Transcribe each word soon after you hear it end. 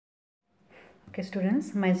Okay,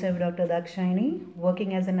 students, myself Dr. Dakshayani,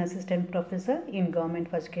 working as an assistant professor in Government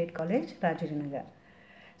First Grade College, Rajajinagar.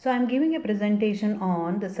 So, I am giving a presentation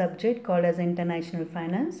on the subject called as International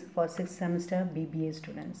Finance for 6th semester BBA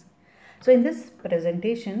students. So, in this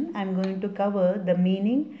presentation, I am going to cover the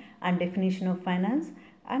meaning and definition of finance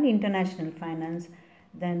and international finance,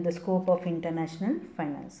 then the scope of international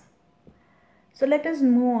finance. So, let us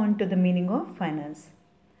move on to the meaning of finance.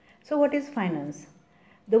 So, what is finance?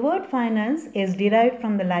 The word finance is derived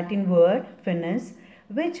from the Latin word finis,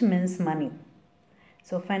 which means money.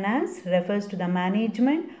 So, finance refers to the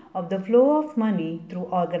management of the flow of money through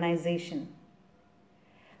organization.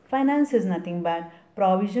 Finance is nothing but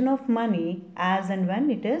provision of money as and when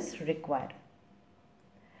it is required.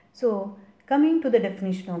 So, coming to the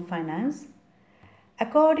definition of finance,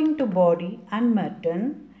 according to Body and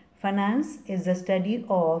Merton, finance is the study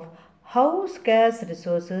of how scarce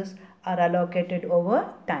resources are allocated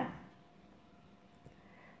over time.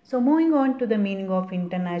 So, moving on to the meaning of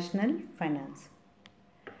international finance.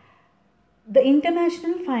 The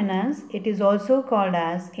international finance, it is also called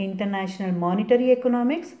as international monetary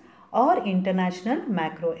economics or international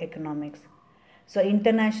macroeconomics. So,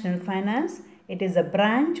 international finance, it is a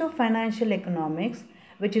branch of financial economics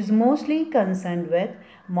which is mostly concerned with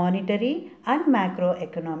monetary and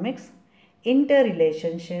macroeconomics,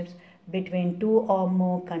 interrelationships between two or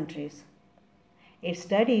more countries. It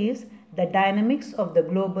studies the dynamics of the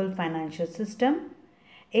global financial system,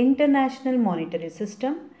 international monetary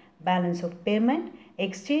system, balance of payment,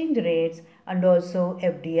 exchange rates, and also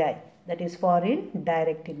FDI, that is foreign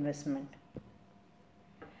direct investment.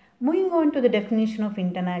 Moving on to the definition of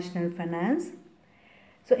international finance.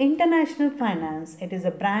 So, international finance, it is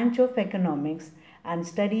a branch of economics and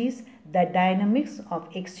studies the dynamics of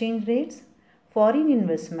exchange rates, foreign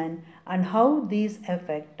investment, and how these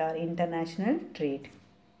affect our international trade.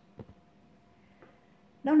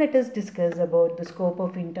 Now let us discuss about the scope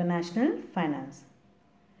of international finance.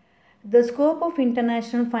 The scope of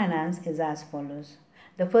international finance is as follows.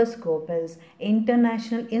 The first scope is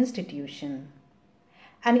international institution.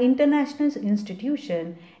 An international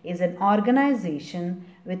institution is an organization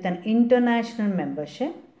with an international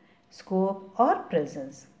membership, scope, or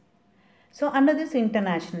presence. So, under this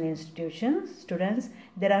international institution, students,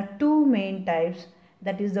 there are two main types.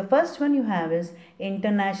 That is, the first one you have is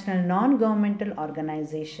international non-governmental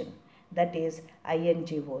organization, that is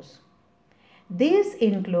INGOs. These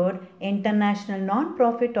include international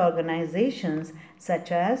non-profit organizations such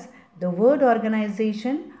as the World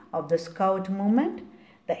Organization of the Scout Movement,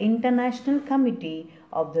 the International Committee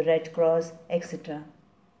of the Red Cross, etc.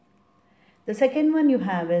 The second one you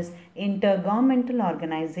have is intergovernmental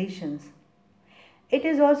organizations. It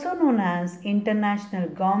is also known as international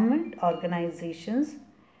government organizations.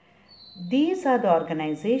 These are the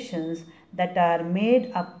organizations that are made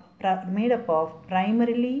up of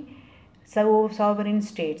primarily sovereign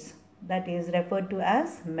states, that is referred to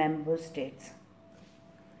as member states.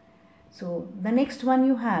 So, the next one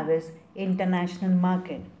you have is international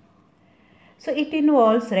market. So, it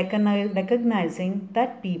involves recognizing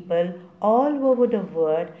that people all over the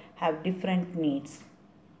world have different needs.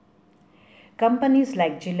 Companies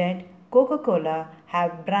like Gillette, Coca-Cola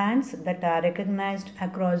have brands that are recognized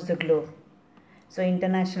across the globe. So,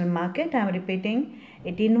 international market, I am repeating,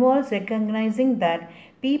 it involves recognizing that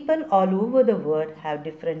people all over the world have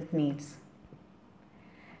different needs.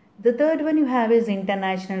 The third one you have is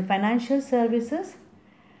international financial services.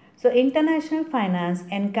 So, international finance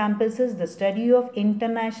encompasses the study of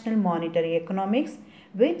international monetary economics,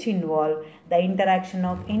 which involve the interaction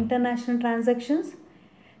of international transactions.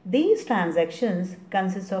 These transactions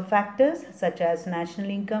consist of factors such as national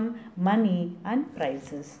income, money, and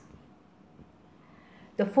prices.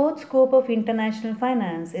 The fourth scope of international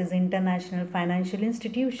finance is international financial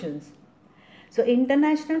institutions. So,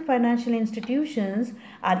 international financial institutions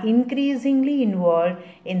are increasingly involved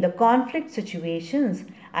in the conflict situations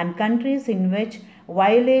and countries in which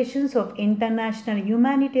violations of international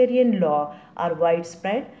humanitarian law are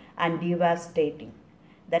widespread and devastating,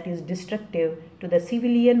 that is destructive to the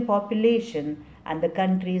civilian population and the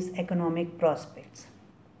country's economic prospects.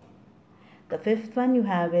 The fifth one you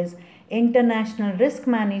have is international risk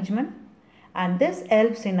management, and this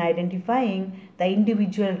helps in identifying the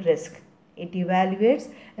individual risk. It evaluates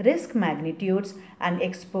risk magnitudes and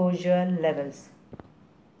exposure levels.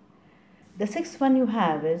 The sixth one you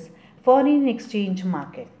have is foreign exchange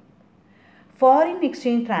market. Foreign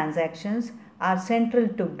exchange transactions are central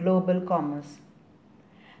to global commerce.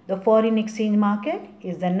 The foreign exchange market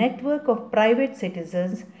is the network of private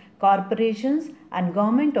citizens, corporations, and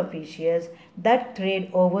government officials that trade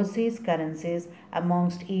overseas currencies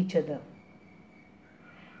amongst each other.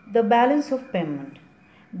 The balance of payment.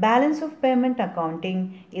 Balance of payment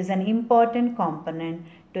accounting is an important component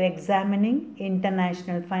to examining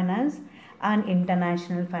international finance and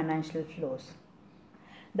international financial flows.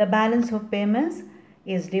 The balance of payments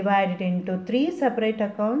is divided into three separate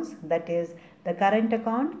accounts, that is the current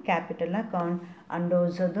account, capital account, and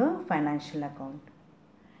also the financial account.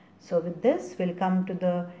 So with this, we'll come to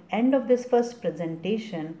the end of this first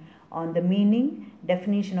presentation on the meaning,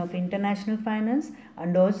 definition of international finance,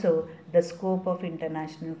 and also the scope of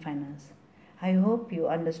international finance. I hope you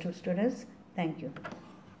understood, students. Thank you.